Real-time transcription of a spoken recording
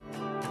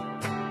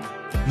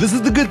This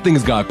is the Good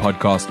Things Guy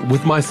podcast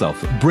with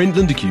myself, Brent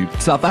Lindeque,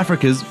 South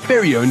Africa's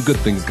very own Good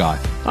Things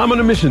Guy. I'm on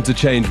a mission to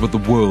change what the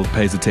world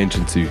pays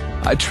attention to.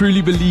 I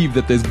truly believe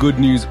that there's good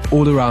news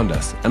all around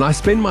us, and I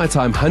spend my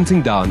time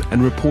hunting down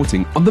and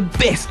reporting on the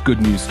best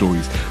good news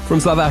stories from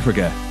South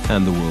Africa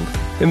and the world.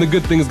 In the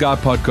Good Things Guy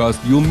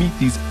podcast, you'll meet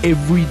these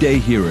everyday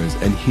heroes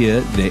and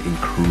hear their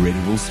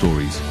incredible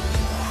stories.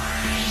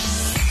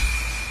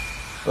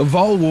 A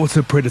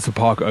Vaal Predator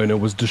Park owner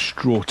was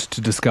distraught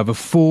to discover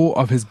 4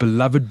 of his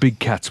beloved big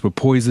cats were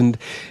poisoned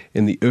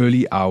in the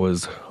early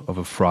hours of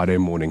a Friday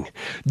morning.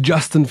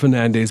 Justin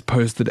Fernandez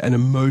posted an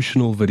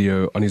emotional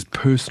video on his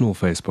personal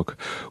Facebook,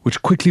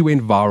 which quickly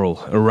went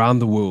viral around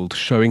the world,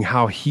 showing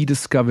how he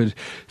discovered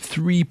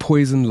 3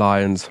 poisoned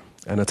lions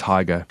and a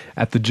tiger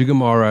at the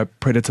Jigamara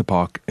Predator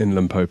Park in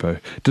Limpopo,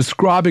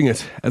 describing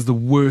it as the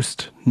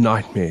worst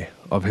nightmare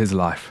of his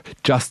life.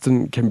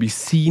 Justin can be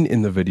seen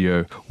in the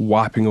video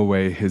wiping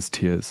away his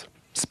tears.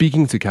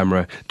 Speaking to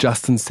camera,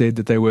 Justin said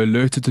that they were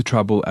alerted to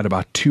trouble at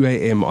about 2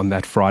 a.m. on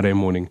that Friday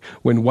morning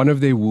when one of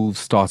their wolves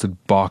started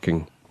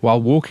barking.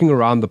 While walking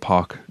around the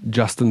park,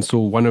 Justin saw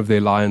one of their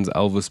lions,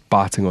 Elvis,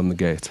 biting on the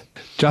gate.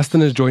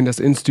 Justin has joined us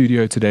in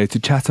studio today to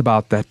chat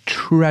about that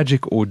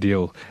tragic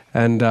ordeal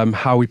and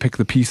how we pick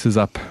the pieces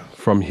up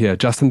from here.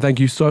 Justin, thank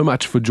you so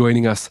much for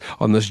joining us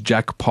on this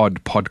Jack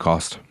Pod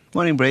podcast.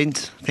 Morning,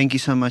 Brent. Thank you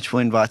so much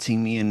for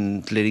inviting me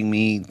and letting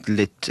me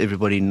let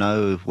everybody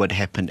know what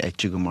happened at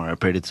Jigamara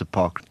Predator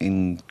Park,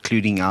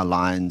 including our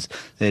lions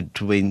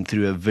that went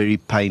through a very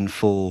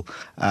painful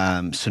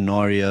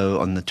scenario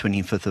on the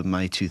 25th of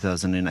May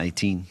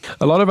 2018.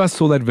 A lot of us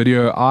saw that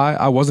video.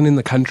 I wasn't in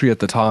the country at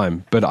the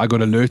time, but I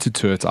got alerted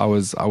to it. I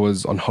was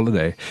on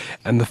holiday,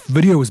 and the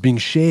video was being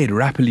shared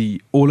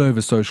rapidly all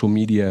over social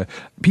media.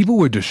 People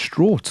were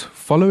distraught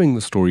following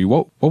the story.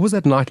 What was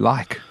that night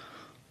like?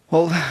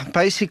 Well,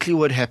 basically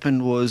what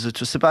happened was it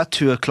was about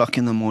 2 o'clock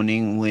in the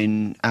morning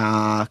when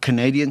our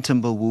Canadian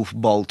timber wolf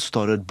Bolt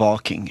started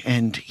barking,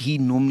 and he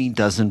normally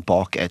doesn't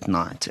bark at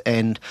night.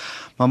 And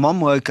my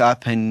mom woke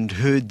up and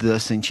heard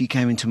this, and she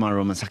came into my room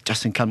and was like,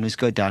 "Justin, come, let's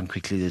go down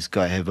quickly, let's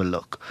go have a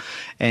look."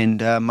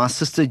 And my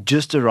sister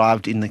just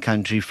arrived in the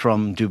country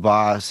from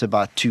Dubai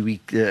about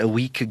a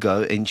week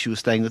ago, and she was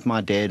staying with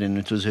my dad, and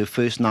it was her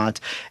first night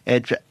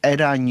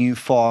at our new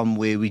farm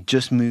where we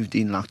just moved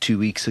in like 2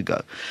 weeks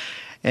ago.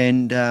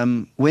 And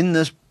when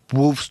this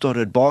wolf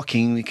started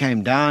barking, we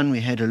came down,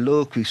 we had a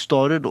look. We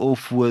started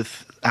off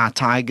with our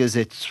tigers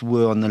that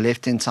were on the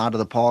left-hand side of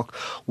the park,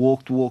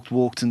 walked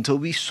until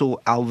we saw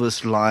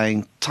Elvis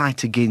lying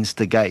tight against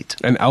the gate.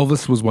 And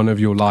Elvis was one of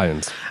your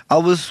lions?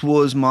 Elvis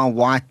was my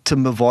white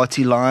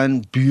Timbavati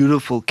lion,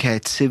 beautiful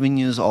cat, 7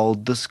 years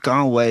old. This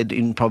guy weighed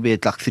in probably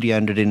at like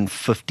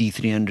 350,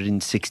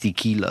 360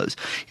 kilos.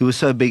 He was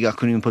so big I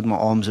couldn't even put my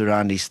arms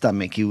around his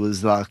stomach. He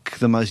was like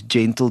the most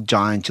gentle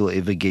giant you'll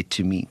ever get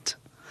to meet.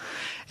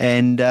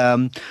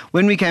 And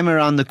when we came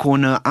around the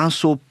corner, I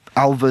saw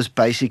Elvis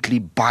basically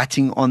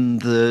biting on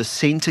the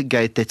center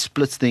gate that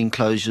splits the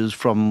enclosures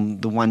from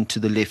the one to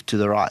the left to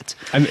the right.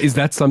 And is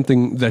that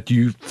something that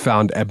you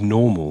found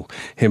abnormal,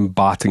 him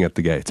biting at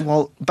the gate?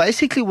 Well,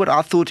 basically what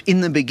I thought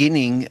in the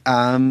beginning,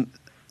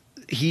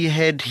 he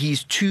had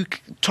his 2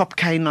 top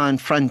canine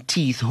front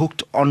teeth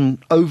hooked on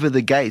over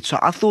the gate. So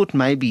I thought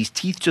maybe his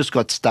teeth just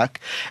got stuck,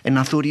 and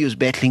I thought he was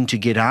battling to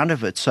get out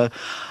of it. So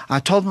I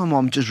told my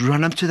mom, just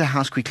run up to the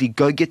house quickly,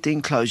 go get the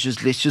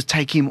enclosures, let's just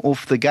take him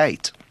off the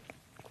gate.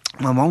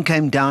 My mom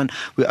came down,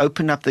 we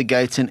opened up the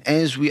gates, and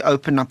as we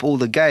opened up all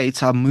the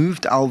gates, I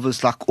moved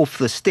Elvis like off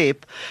the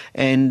step,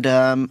 and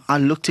I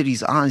looked at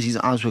his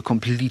eyes were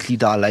completely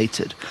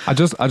dilated. I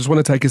just want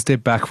to take a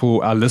step back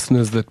for our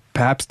listeners that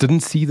perhaps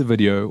didn't see the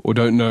video or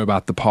don't know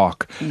about the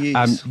park.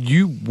 Yes.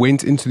 You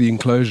went into the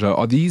enclosure.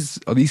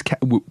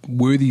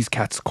 Were these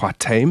cats quite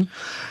tame?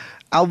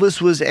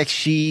 Elvis was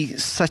actually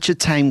such a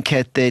tame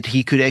cat that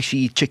he could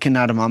actually eat chicken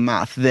out of my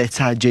mouth. That's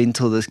how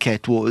gentle this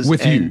cat was.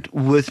 With you?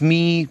 With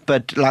me,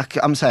 but like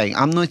I'm saying,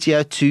 I'm not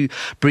here to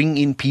bring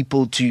in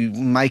people to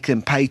make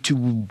them pay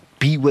to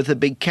be with a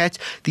big cat.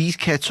 These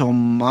cats are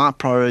my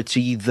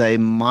priority. They're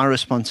my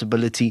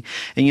responsibility.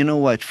 And you know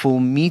what?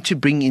 For me to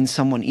bring in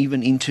someone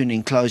even into an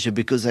enclosure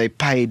because they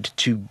paid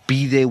to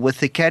be there with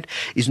the cat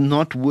is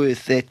not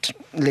worth that,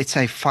 let's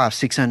say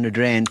 500-600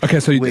 rand. Okay,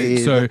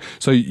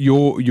 so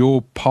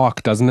your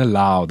park doesn't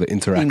allow the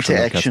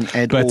interaction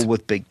at all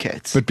with big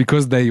cats. But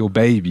because they're your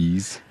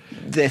babies,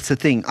 that's the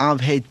thing.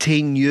 I've had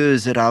 10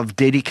 years that I've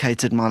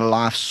dedicated my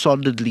life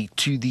solidly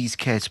to these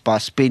cats by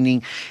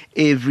spending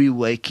every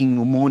waking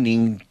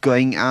morning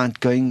going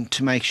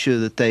to make sure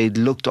that they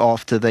looked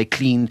after, they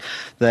clean,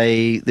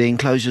 the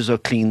enclosures are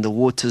clean, the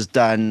water's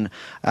done,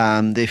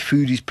 their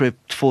food is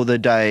prepped for the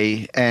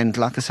day. And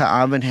like I say, I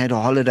haven't had a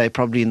holiday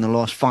probably in the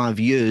last 5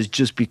 years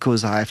just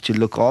because I have to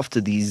look after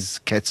these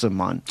cats of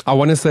mine. I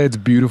want to say it's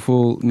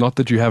beautiful, not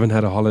that you haven't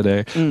had a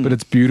holiday, but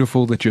it's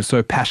beautiful that you're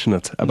so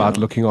passionate about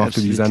looking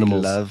after these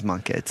animals. I love my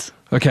cats.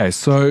 Okay,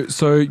 so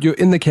you're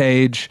in the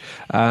cage,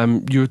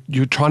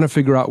 you're trying to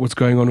figure out what's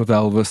going on with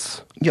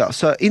Elvis. Yeah,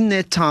 so in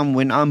that time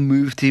when I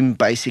moved him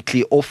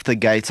basically off the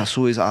gates, I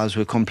saw his eyes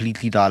were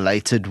completely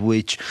dilated,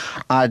 which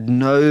I had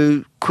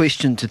no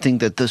question to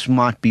think that this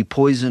might be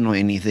poison or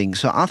anything.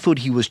 So I thought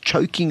he was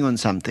choking on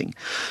something.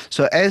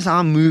 So as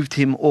I moved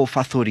him off,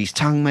 I thought his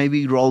tongue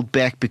maybe rolled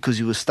back because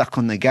he was stuck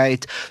on the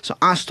gate. So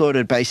I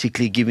started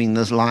basically giving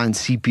this lion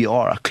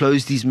CPR. I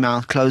closed his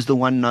mouth, closed the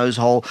one nose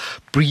hole,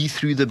 breathe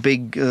through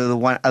the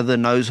one other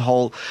nose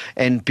hole.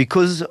 And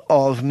because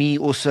of me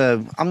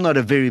also, I'm not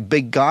a very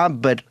big guy,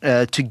 but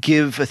to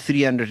give a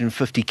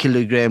 350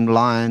 kilogram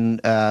lion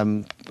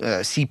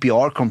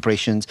CPR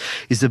compressions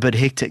is a bit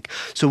hectic.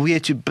 So we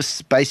had to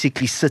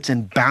basically sit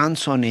and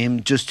bounce on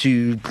him just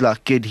to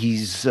like get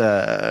his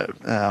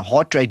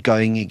heart rate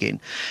going again.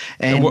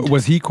 And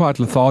was he quite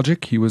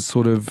lethargic? He was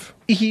sort of...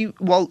 He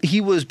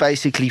was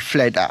basically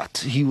flat out.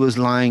 He was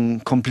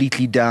lying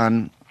completely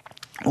down.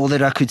 All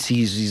that I could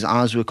see is his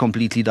eyes were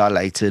completely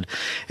dilated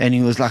and he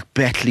was like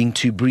battling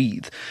to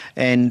breathe.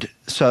 And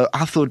so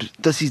I thought,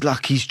 this is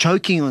like he's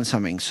choking on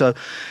something. So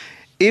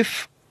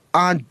if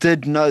I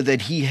did know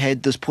that he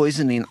had this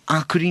poison in,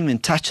 I couldn't even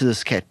touch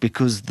this cat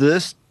because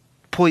this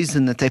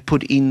poison that they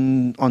put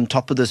in on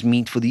top of this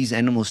meat for these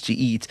animals to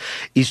eat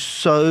is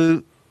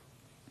so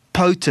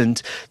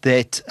potent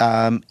that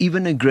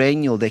even a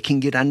granule that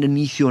can get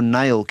underneath your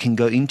nail can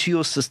go into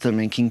your system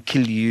and can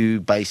kill you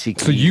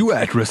basically. So you were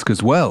at risk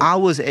as well? I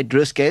was at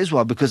risk as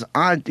well because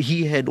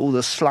he had all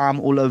the slime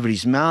all over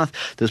his mouth.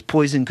 This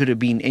poison could have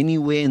been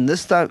anywhere, and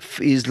this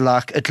stuff is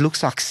like, it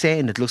looks like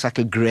sand, it looks like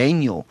a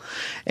granule.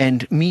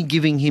 And me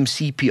giving him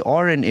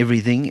CPR and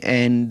everything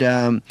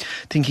and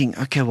thinking,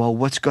 okay, well,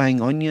 what's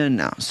going on here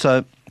now?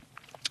 So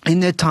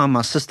in that time,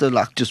 my sister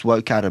just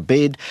woke out of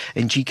bed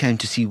and she came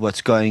to see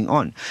what's going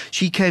on.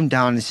 She came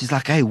down and she's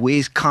like, hey,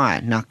 where's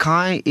Kai? Now,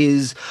 Kai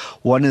is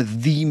one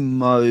of the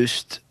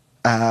most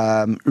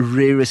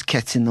rarest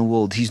cats in the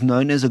world. He's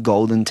known as a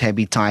golden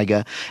tabby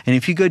tiger. And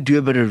if you go do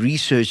a bit of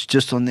research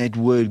just on that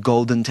word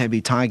golden tabby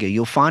tiger,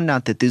 you'll find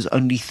out that there's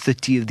only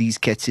 30 of these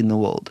cats in the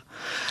world.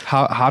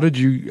 How did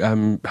you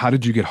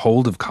get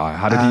hold of Kai?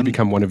 How did he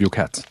become one of your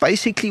cats?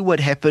 Basically, what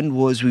happened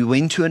was we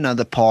went to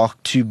another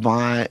park to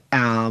buy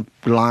our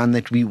lion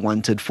that we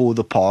wanted for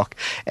the park.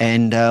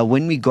 And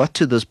when we got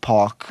to this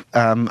park,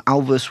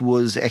 Elvis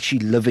was actually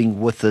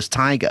living with this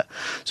tiger.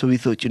 So we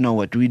thought, you know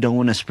what, we don't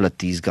want to split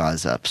these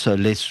guys up. So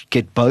let's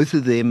get both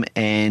of them.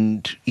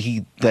 And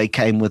they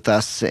came with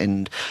us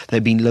and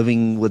they've been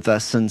living with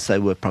us since they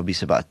were probably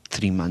about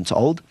 3 months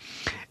old.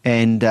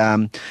 And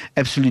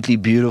absolutely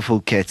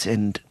beautiful cats.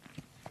 And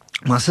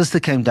my sister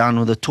came down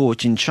with a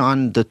torch and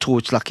shined the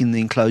torch like in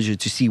the enclosure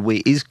to see where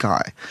is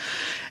Kai.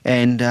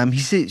 And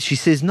she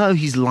says, no,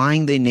 he's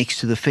lying there next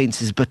to the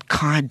fences. But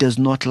Kai does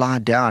not lie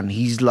down.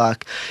 He's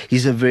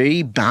a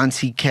very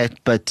bouncy cat,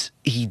 but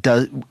he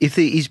does. If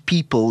there is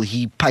people,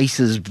 he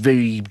paces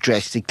very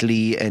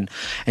drastically, and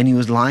he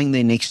was lying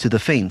there next to the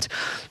fence.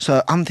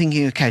 So I'm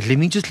thinking, okay, let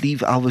me just leave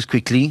Elvis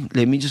quickly.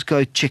 Let me just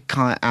go check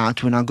Kai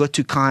out. When I got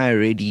to Kai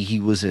already,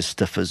 he was as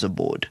stiff as a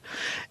board,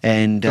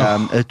 and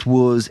it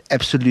was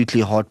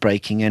absolutely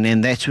heartbreaking.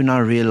 And that's when I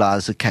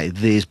realized, okay,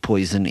 there's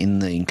poison in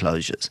the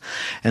enclosures,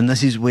 and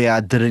this is where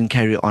I didn't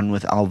carry on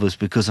with Elvis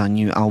because I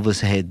knew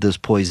Elvis had this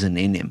poison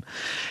in him.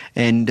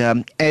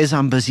 And as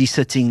I'm busy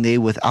sitting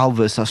there with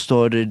Elvis, I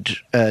started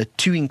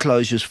 2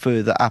 enclosures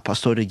further up. I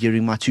started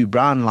hearing my 2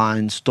 brown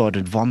lions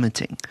started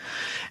vomiting.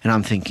 And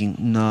I'm thinking,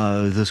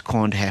 no, this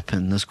can't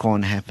happen. This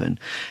can't happen.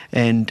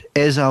 And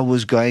as I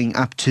was going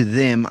up to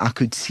them, I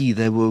could see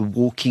they were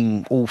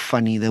walking all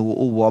funny. They were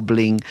all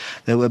wobbling.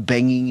 They were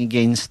banging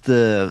against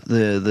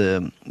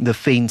the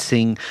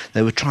fencing.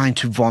 They were trying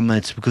to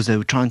vomit because they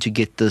were trying to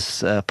get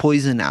this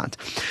poison out.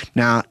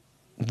 Now,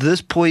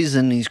 this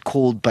poison is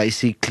called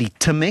basically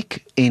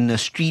Timic. In a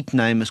street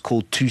name, it's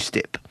called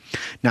two-step.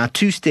 Now,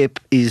 two-step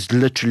is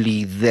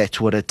literally that's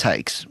what it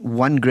takes.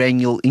 1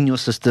 granule in your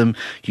system,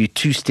 you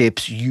 2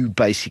 steps, you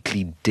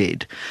basically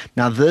dead.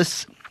 Now,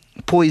 this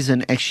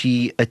poison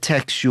actually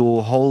attacks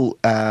your whole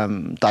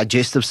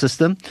digestive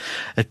system.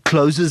 It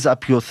closes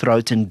up your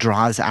throat and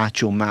dries out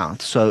your mouth.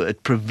 So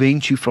it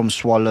prevents you from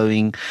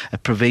swallowing,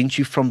 it prevents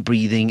you from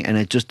breathing, and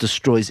it just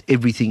destroys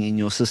everything in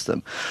your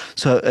system.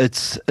 So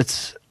it's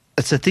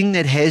a thing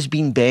that has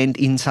been banned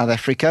in South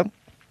Africa,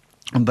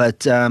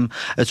 but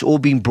it's all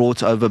been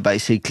brought over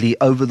basically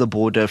over the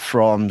border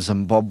from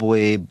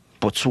Zimbabwe,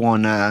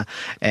 Botswana,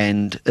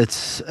 and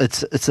it's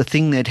a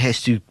thing that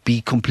has to be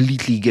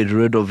completely get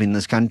rid of in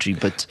this country.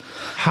 But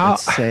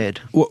it's sad.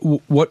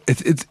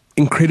 It's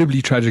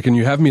incredibly tragic, and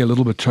you have me a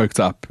little bit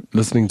choked up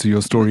listening to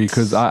your story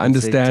because I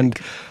understand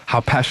how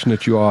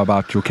passionate you are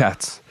about your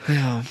cats.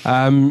 Yeah.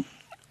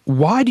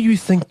 Why do you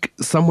think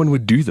someone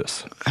would do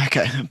this?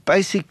 Okay,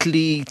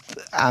 basically,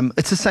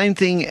 it's the same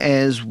thing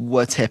as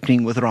what's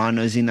happening with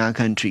rhinos in our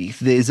country.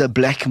 There's a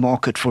black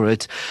market for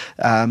it.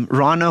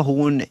 Rhino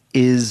horn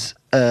is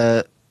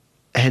a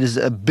has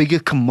a bigger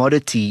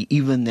commodity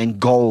even than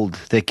gold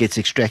that gets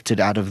extracted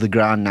out of the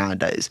ground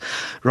nowadays.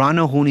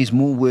 Rhino horn is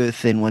more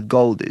worth than what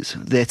gold is.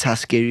 That's how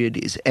scary it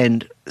is.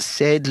 And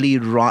sadly,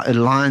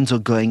 lions are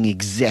going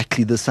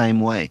exactly the same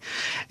way.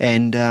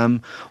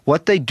 And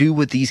what they do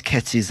with these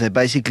cats is they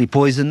basically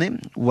poison them,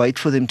 wait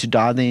for them to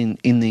die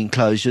in the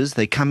enclosures.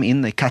 They come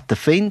in, they cut the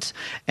fence,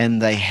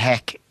 and they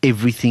hack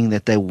everything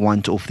that they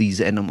want off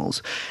these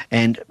animals.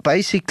 And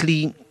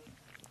basically,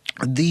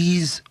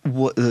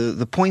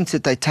 the points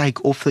that they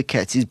take off the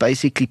cats is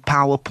basically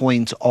power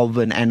points of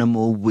an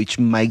animal which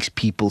makes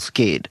people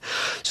scared.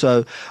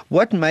 So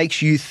what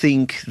makes you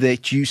think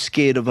that you're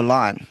scared of a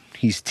lion?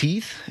 His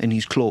teeth and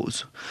his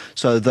claws.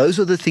 So those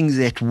are the things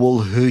that will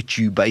hurt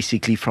you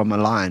basically from a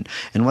lion.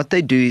 And what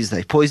they do is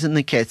they poison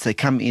the cats, they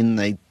come in,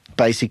 they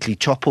basically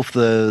chop off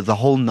the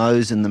whole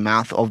nose and the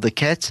mouth of the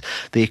cats,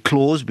 their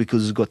claws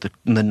because it's got the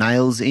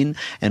nails in,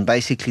 and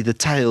basically the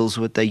tails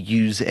what they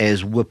use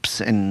as whips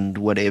and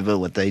whatever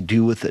what they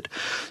do with it.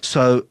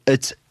 So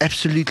it's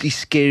absolutely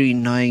scary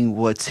knowing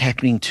what's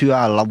happening to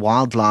our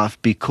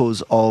wildlife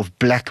because of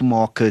black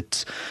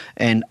markets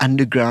and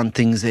underground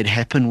things that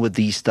happen with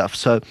these stuff.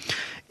 So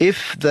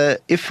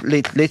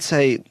let's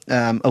say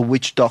a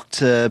witch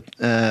doctor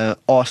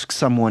asks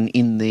someone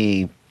in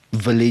the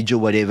village or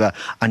whatever,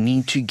 I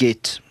need to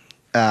get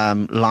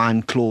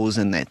lion claws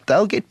and that,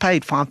 they'll get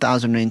paid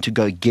 5,000 rand to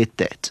go get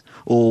that,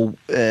 or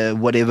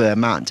whatever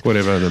amount.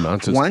 Whatever the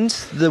amount is.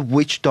 Once the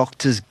witch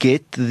doctors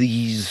get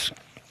these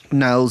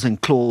nails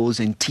and claws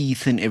and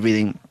teeth and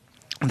everything,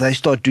 they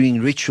start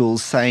doing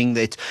rituals saying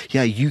that,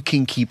 yeah, you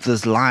can keep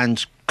this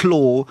lion's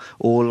claw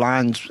or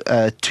lion's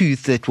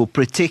tooth that will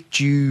protect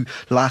you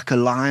like a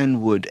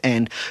lion would.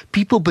 And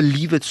people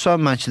believe it so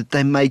much that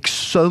they make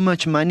so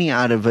much money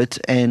out of it,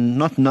 and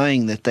not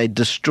knowing that they're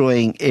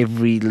destroying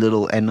every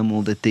little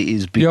animal that there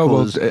is.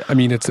 Because I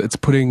mean, it's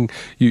putting,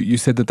 you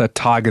said that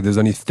tiger, there's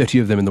only 30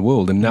 of them in the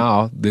world, and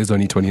now there's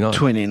only 29.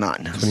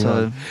 29.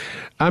 So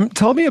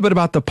tell me a bit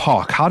about the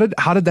park. How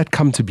did that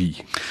come to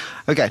be?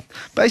 Okay,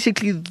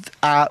 basically,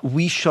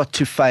 we shot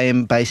to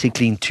fame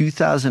basically in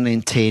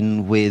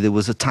 2010, where there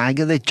was a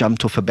tiger that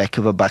jumped off the back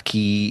of a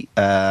bakkie.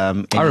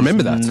 I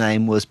remember that. His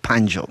name was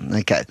Panjo.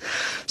 Okay,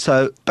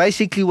 so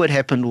basically what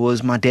happened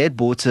was my dad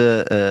bought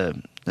a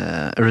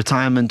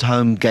retirement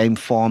home game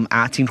farm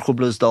out in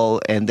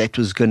Groblersdal, and that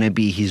was going to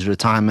be his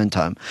retirement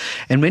home.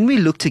 And when we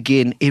looked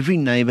again, every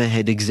neighbor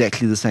had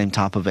exactly the same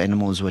type of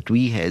animals what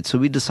we had. So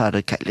we decided,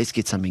 okay, let's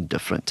get something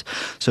different.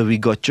 So we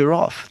got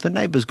giraffe. The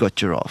neighbors got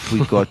giraffe.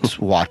 We got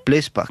white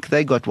blesbuck.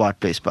 They got white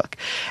blesbuck.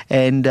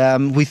 And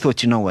we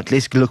thought, you know what,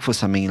 let's look for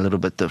something a little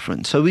bit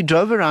different. So we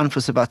drove around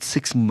for about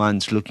 6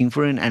 months looking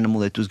for an animal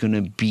that was going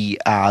to be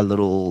our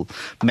little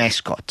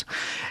mascot.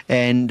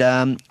 And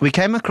we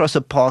came across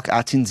a park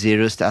out in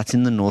Zeerust, out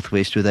in the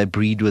northwest, where they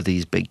breed with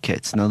these big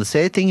cats. Now, the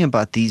sad thing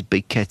about these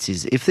big cats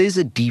is if there's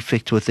a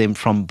defect with them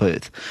from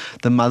birth,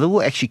 the mother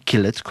will actually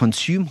kill it,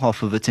 consume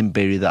half of it, and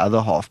bury the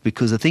other half.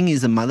 Because the thing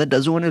is, the mother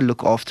doesn't want to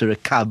look after a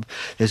cub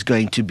that's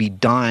going to be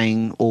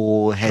dying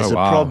or has a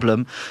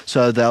problem.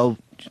 So they'll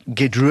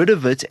get rid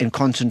of it and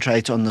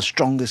concentrate on the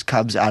strongest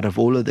cubs out of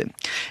all of them.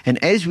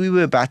 And as we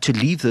were about to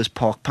leave this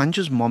park,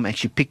 Panjo's mom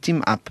actually picked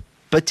him up,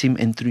 bit him,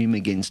 and threw him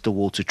against the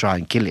wall to try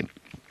and kill him.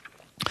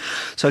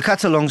 So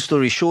cut a long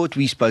story short,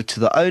 we spoke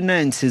to the owner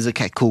and says,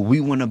 okay, cool, we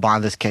want to buy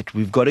this cat.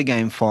 We've got a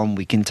game farm.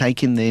 We can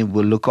take him there.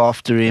 We'll look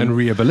after him. And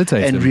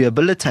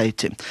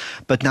rehabilitate him.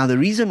 But now the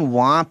reason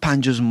why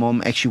Panjo's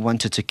mom actually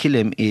wanted to kill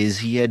him is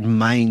he had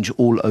mange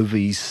all over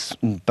his,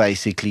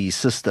 basically, his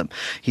system.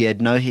 He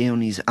had no hair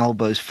on his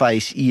elbows,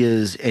 face,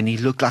 ears, and he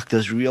looked like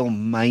this real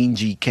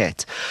mangy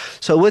cat.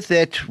 So with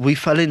that, we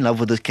fell in love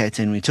with this cat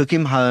and we took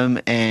him home,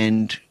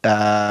 and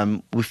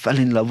we fell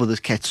in love with this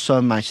cat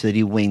so much that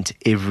he went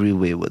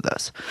everywhere with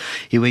us.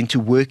 He went to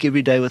work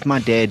every day with my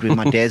dad. When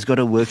my dad's got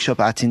a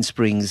workshop out in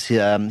Springs, he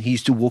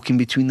used to walk in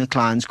between the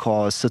clients'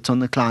 cars, sit on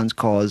the clients'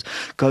 cars,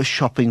 go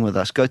shopping with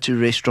us, go to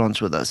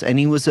restaurants with us, and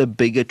he was a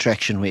big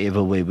attraction where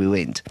we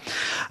went.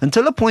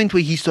 Until a point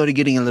where he started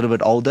getting a little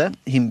bit older,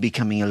 him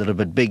becoming a little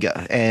bit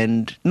bigger,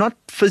 and not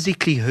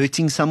physically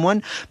hurting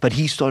someone, but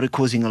he started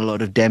causing a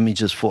lot of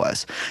damages for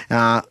us.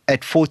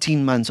 At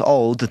 14 months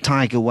old, the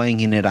tiger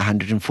weighing in at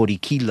 140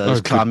 kilos,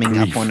 climbing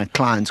up on a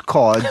client's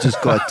car,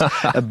 just got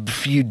a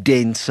few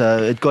dents.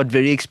 So it got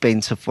very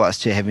expensive for us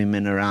to have him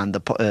in around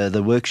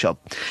the workshop.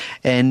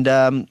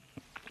 And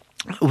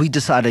we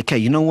decided, okay,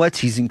 you know what?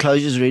 His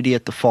enclosure's ready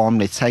at the farm.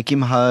 Let's take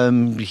him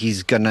home.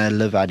 He's going to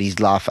live out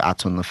his life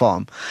out on the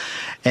farm.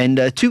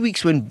 And 2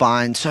 weeks went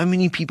by, and so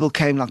many people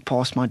came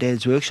past my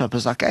dad's workshop. I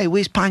was like, hey,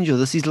 where's Panjo?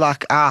 This is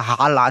like our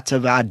highlight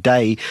of our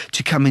day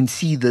to come and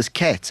see this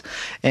cat.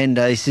 And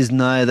he says,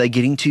 no, they're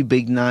getting too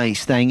big now. He's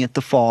staying at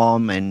the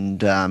farm,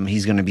 and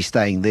he's going to be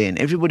staying there. And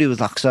everybody was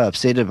so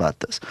upset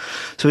about this.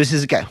 So he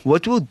says, okay,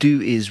 what we'll do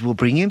is we'll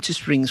bring him to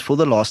Springs for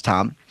the last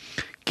time,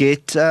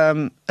 get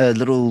a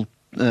little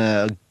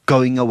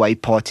going away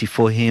party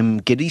for him,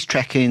 get his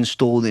tracker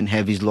installed and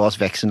have his last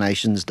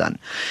vaccinations done.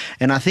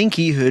 And I think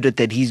he heard it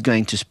that he's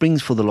going to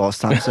Springs for the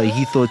last time. So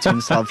he thought to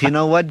himself, you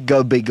know what,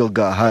 go big or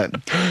go home.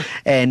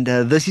 And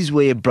this is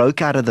where it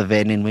broke out of the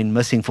van and went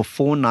missing for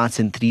 4 nights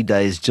and 3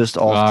 days just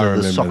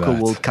after the Soccer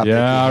World Cup.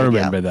 Yeah, I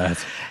remember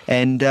that.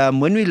 And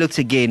when we looked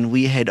again,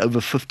 we had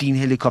over 15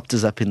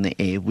 helicopters up in the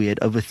air. We had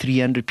over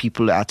 300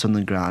 people out on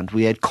the ground.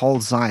 We had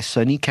Carl Zeiss,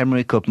 Sony camera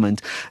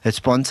equipment, that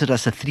sponsored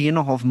us a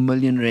 3.5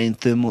 million rand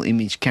thermal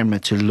image camera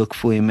to look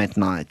for him at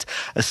night.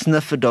 A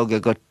sniffer dog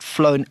that got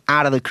flown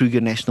out of the Kruger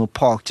National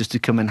Park just to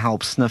come and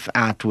help sniff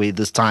out where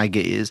this tiger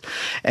is.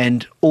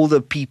 And all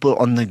the people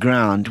on the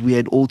ground, we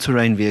had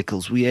all-terrain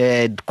vehicles, we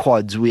had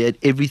quads, we had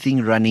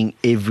everything running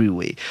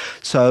everywhere.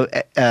 So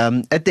at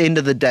the end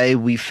of the day,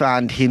 we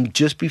found him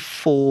just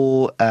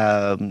before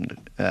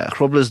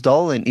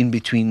Groblersdal and in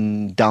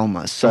between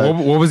Dalmas. So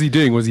what was he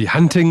doing? Was he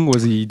hunting?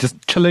 Was he just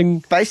chilling?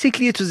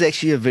 Basically, it was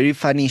actually a very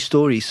funny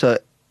story. So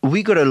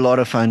we got a lot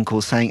of phone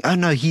calls saying, oh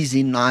no, he's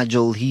in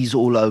Nigel, he's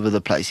all over the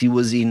place. He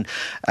was in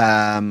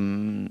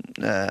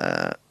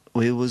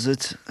where was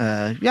it?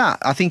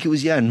 I think it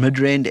was in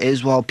Midrand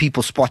as well.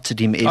 People spotted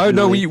him everywhere. Oh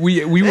no, we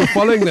were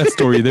following that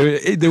story.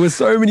 There were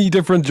so many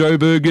different Joe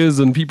Burgers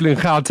and people in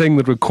Gauteng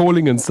that were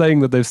calling and saying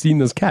that they've seen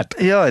this cat.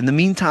 Yeah, in the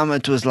meantime,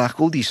 it was like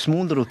all these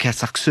small little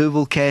cats, like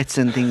serval cats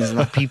and things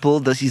like people.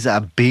 This is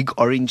a big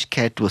orange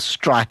cat with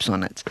stripes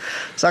on it.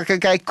 It's like,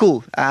 okay,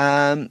 cool.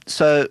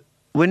 So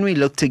when we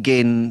looked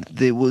again,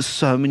 there was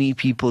so many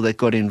people that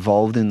got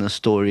involved in the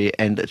story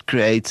and it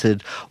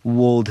created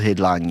world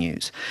headline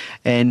news.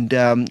 And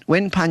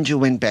when Panja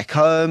went back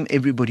home,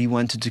 everybody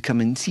wanted to come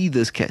and see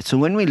this cat. So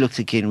when we looked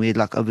again, we had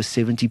like over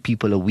 70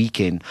 people a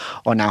weekend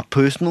on our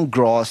personal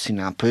grass, in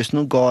our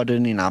personal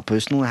garden, in our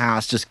personal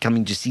house, just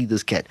coming to see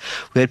this cat.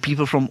 We had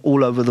people from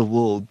all over the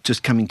world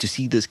just coming to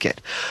see this cat.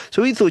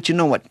 So we thought, you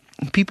know what?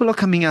 People are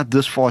coming out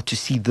this far to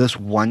see this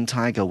one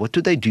tiger. What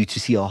do they do to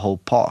see a whole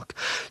park?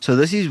 So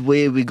this is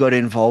where we got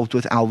involved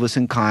with Elvis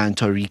and Kai and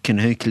Tariq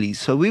and Hercules.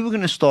 So we were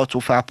going to start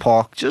off our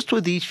park just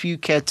with these few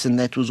cats, and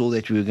that was all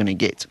that we were going to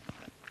get.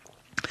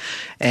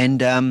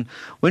 And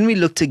when we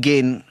looked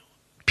again,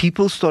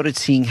 people started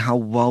seeing how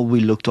well we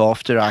looked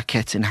after our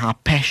cats and how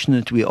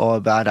passionate we are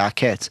about our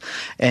cats.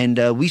 And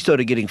we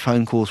started getting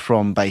phone calls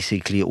from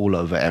basically all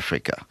over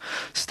Africa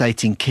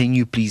stating, can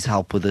you please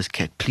help with this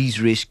cat? Please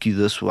rescue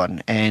this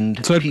one.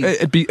 And so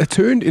it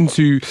turned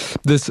into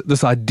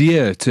this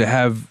idea to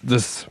have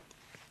this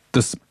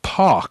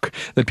park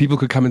that people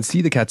could come and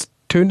see the cats,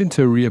 turned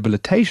into a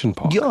rehabilitation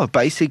park. Yeah,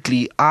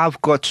 basically,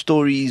 I've got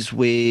stories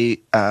where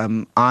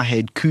I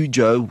had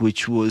Cujo,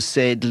 which was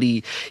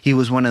sadly, he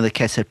was one of the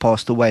cats that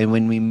passed away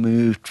when we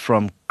moved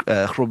from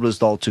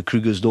Groblersdal to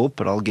Krugersdorp,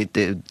 but I'll get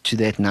to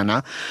that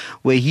Nana,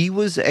 where he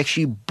was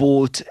actually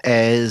bought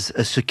as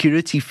a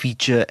security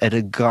feature at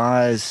a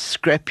guy's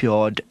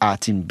scrapyard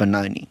out in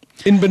Benoni.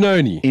 In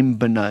Benoni? In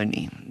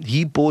Benoni.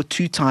 He bought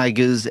 2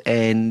 tigers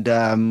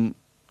and...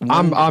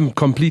 I'm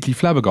completely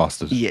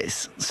flabbergasted.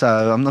 Yes,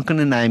 so I'm not going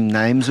to name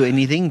names or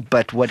anything,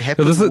 but what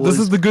happened was... This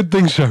is the good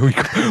thing show. We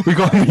can't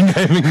be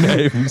naming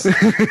names.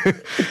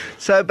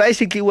 So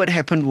basically what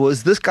happened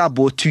was this guy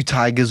bought 2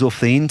 tigers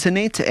off the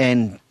internet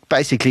and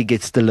basically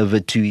gets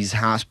delivered to his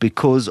house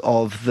because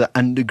of the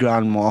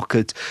underground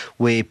market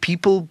where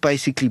people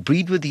basically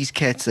breed with these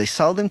cats. They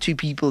sell them to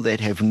people that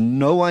have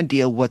no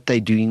idea what they're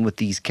doing with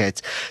these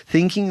cats,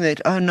 thinking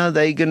that, oh no,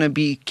 they're going to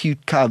be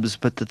cute cubs.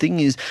 But the thing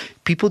is,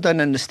 people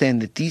don't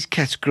understand that these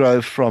cats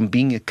grow from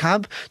being a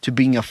cub to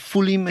being a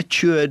fully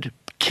matured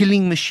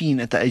killing machine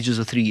at the ages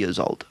of 3 years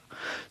old.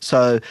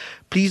 So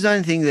please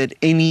don't think that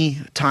any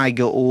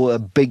tiger or a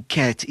big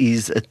cat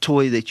is a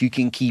toy that you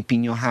can keep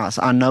in your house.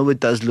 I know it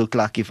does look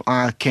like if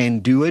I can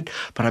do it,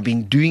 but I've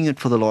been doing it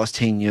for the last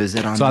 10 years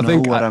and I know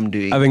what I'm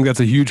doing. I think that's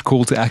a huge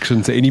call to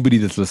action to anybody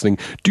that's listening.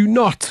 Do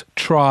not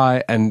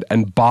try and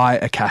buy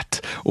a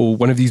cat or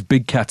one of these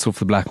big cats off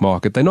the black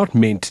market. They're not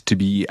meant to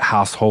be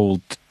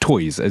household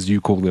toys, as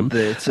you call them.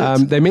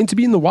 They're meant to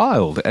be in the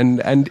wild.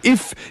 And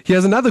if,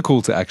 here's another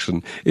call to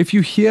action, if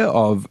you hear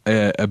of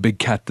a big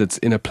cat that's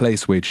in a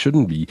place where it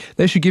shouldn't be,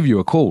 they should give you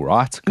a call,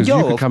 right? Because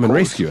you could come and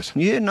rescue it.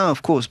 Yeah, no,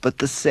 of course. But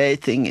the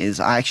sad thing is,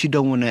 I actually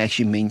don't want to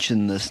actually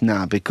mention this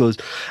now because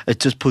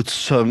it just puts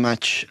so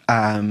much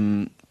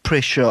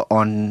pressure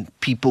on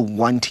people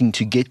wanting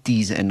to get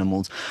these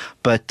animals.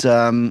 But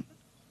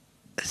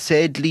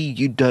sadly,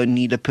 you don't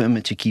need a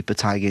permit to keep a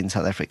tiger in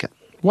South Africa.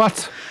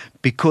 What?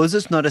 Because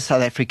it's not a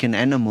South African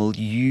animal,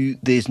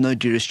 there's no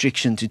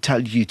jurisdiction to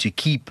tell you to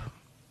keep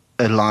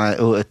a lion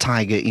or a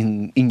tiger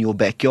in your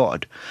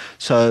backyard.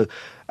 So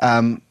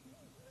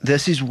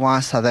this is why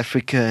South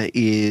Africa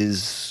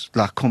is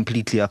like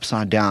completely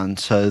upside down.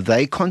 So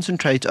they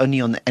concentrate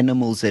only on the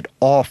animals that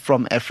are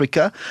from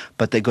Africa,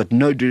 but they got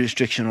no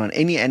restriction on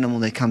any animal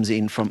that comes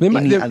in from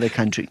any other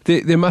country.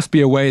 There must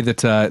be a way that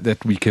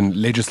that we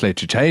can legislate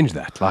to change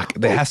that. Like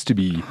there has to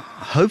be.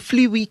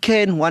 Hopefully we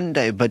can one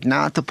day, but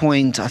now at the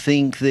point, I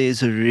think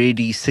there's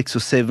already 6 or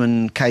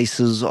 7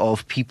 cases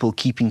of people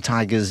keeping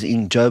tigers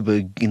in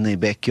Joburg in their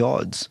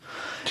backyards.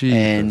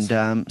 Jesus.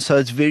 And so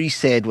it's very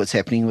sad what's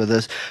happening with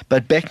this.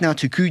 But back now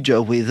to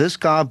Cujo, where this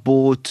guy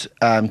bought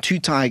 2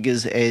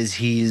 tigers as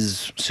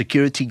his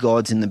security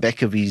guards in the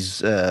back of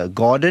his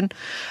garden.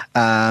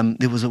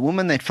 There was a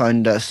woman that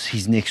phoned us,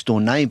 his next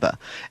door neighbor,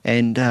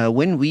 and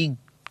when we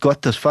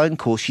got this phone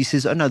call, she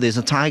says, oh no, there's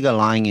a tiger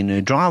lying in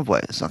her driveway.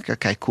 It's like,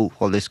 okay, cool,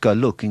 well, let's go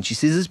look. And she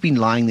says it's been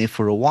lying there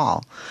for a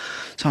while.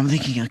 So I'm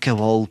thinking, okay,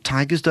 well,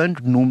 tigers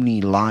don't normally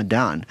lie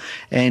down.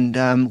 And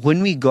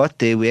when we got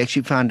there, we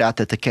actually found out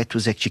that the cat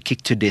was actually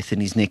kicked to death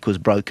and his neck was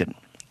broken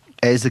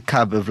as a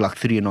cub of like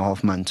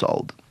 3.5 months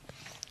old.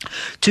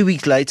 2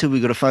 weeks later, we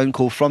got a phone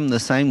call from the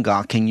same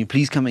guy. Can you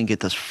please come and get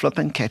this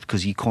flippin' cat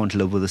because he can't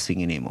live with this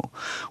thing anymore.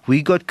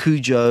 We got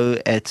Cujo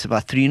at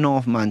about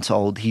 3.5 months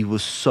old. He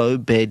was so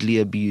badly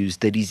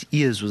abused that his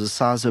ears was the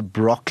size of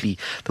broccoli,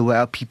 the way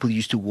our people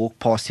used to walk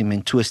past him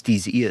and twist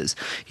his ears.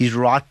 His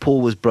right paw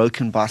was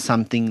broken by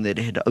something that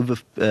had over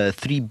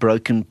 3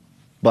 broken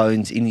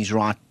bones in his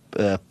right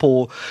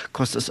paw.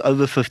 Cost us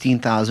over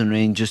 15,000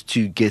 rand just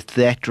to get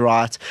that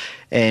right.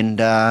 And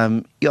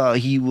yeah,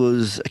 he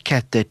was a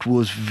cat that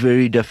was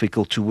very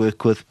difficult to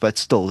work with, but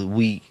still,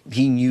 he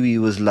knew he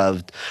was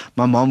loved.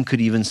 My mom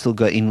could even still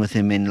go in with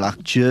him and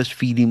like just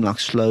feed him like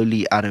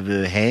slowly out of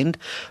her hand.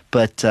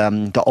 But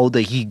the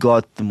older he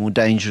got, the more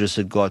dangerous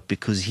it got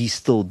because he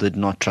still did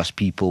not trust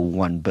people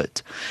one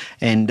bit.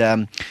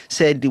 And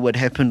sadly, what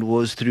happened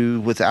was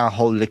with our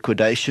whole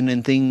liquidation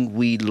and thing,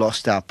 we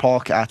lost our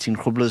park out in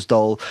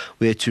Groblersdal.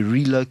 We had to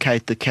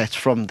relocate the cats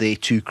from there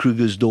to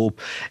Krugersdorp,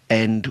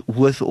 and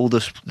with all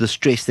the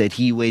stress that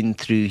he went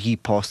through, he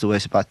passed away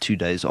about 2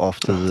 days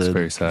after the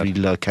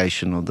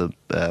relocation of the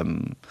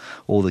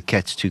all the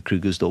cats to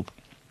Krugersdorp.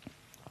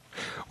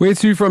 Where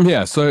to from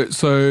here?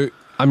 So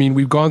I mean,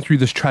 we've gone through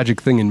this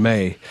tragic thing in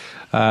May.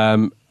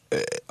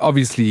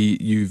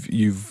 Obviously,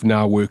 you've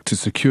now worked to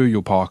secure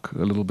your park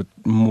a little bit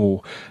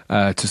more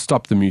to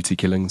stop the muti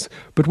killings.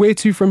 But where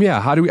to from here?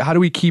 How do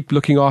we keep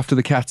looking after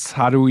the cats?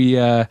 How do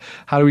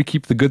we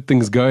keep the good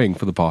things going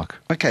for the park?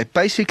 Okay,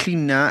 basically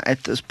now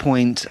at this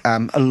point,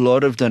 a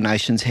lot of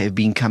donations have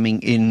been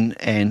coming in,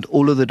 and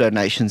all of the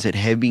donations that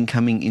have been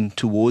coming in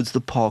towards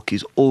the park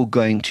is all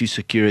going to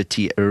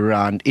security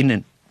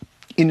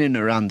in and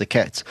around the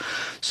cats.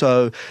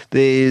 So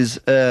there's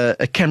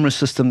a camera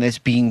system that's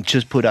being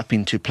just put up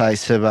into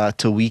place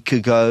about a week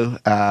ago,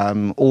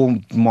 all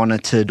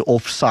monitored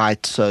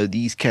off-site. So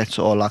these cats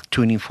are like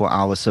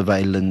 24-hour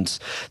surveillance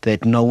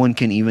that no one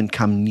can even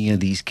come near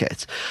these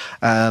cats.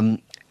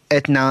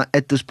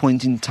 At this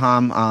point in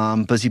time,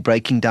 I'm busy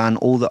breaking down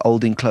all the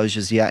old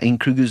enclosures here in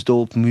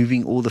Krugersdorp,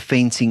 moving all the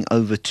fencing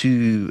over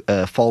to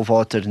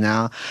Volwater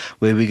now,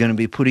 where we're going to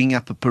be putting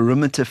up a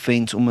perimeter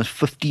fence almost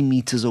 50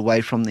 meters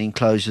away from the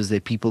enclosures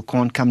that people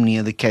can't come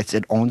near the cats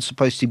that aren't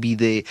supposed to be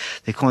there.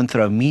 They can't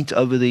throw meat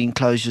over the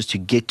enclosures to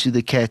get to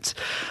the cats.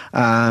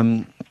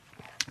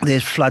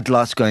 There's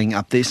floodlights going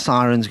up. There's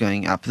sirens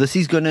going up. This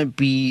is going to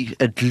be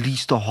at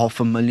least a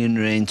 500,000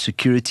 rand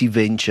security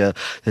venture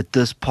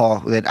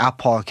that our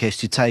park has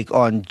to take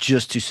on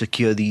just to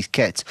secure these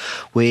cats.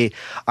 Where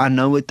I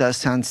know it does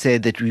sound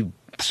sad that we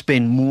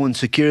spend more on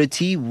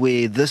security,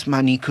 where this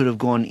money could have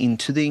gone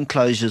into the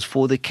enclosures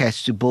for the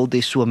cats to build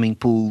their swimming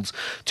pools,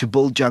 to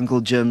build jungle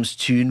gyms,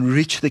 to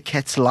enrich the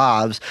cats'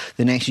 lives,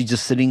 than actually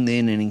just sitting there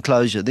in an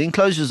enclosure. The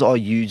enclosures are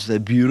huge, they're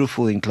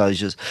beautiful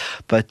enclosures,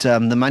 but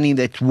the money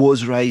that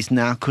was raised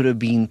now could have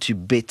been to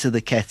better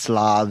the cats'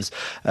 lives,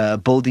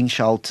 building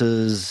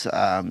shelters,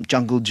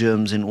 jungle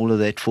gyms and all of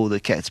that for the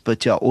cats.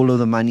 But yeah, all of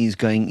the money is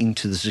going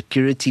into the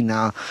security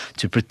now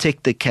to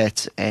protect the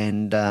cats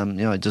and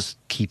just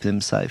keep them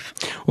safe.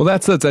 Well,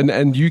 that's it.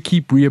 And you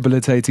keep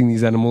rehabilitating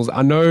these animals.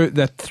 I know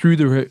that through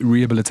the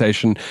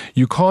rehabilitation,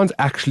 you can't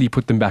actually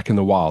put them back in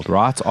the wild,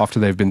 right? After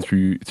they've been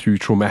through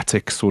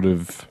traumatic sort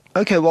of...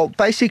 Okay, well,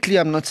 basically,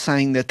 I'm not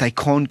saying that they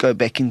can't go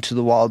back into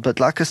the wild, but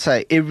like I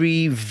say,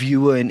 every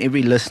viewer and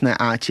every listener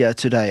out here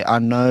today, I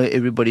know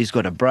everybody's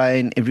got a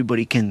brain,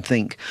 everybody can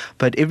think,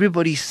 but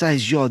everybody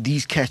says,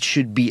 these cats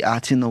should be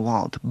out in the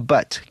wild.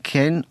 But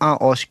can I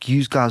ask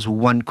you guys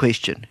one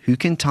question? Who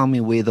can tell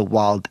me where the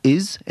wild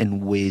is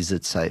and where is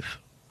it safe?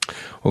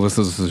 Well, this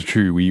is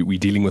true. We're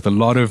dealing with a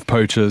lot of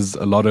poachers,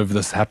 a lot of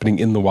this happening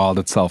in the wild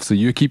itself. So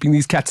you're keeping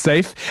these cats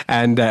safe,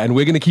 and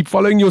we're going to keep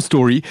following your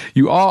story.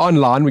 You are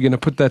online. We're going to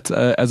put that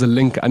as a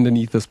link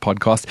underneath this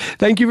podcast.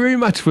 Thank you very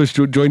much for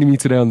joining me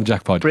today on the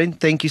Jackpod. Brent,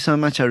 thank you so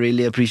much. I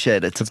really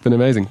appreciate it. It's been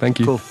amazing. Thank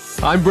you. Cool.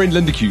 I'm Brent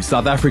Lindeque,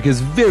 South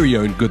Africa's very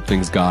own Good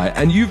Things Guy,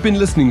 and you've been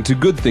listening to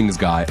Good Things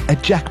Guy, a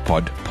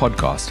Jackpod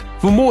podcast.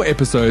 For more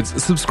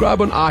episodes,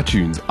 subscribe on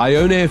iTunes,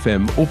 Iona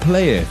FM, or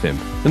Play FM.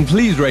 And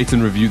please rate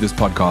and review this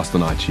podcast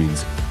on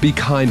iTunes. Be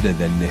kinder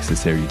than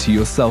necessary to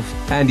yourself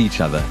and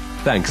each other.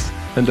 Thanks,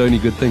 and only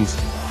good things.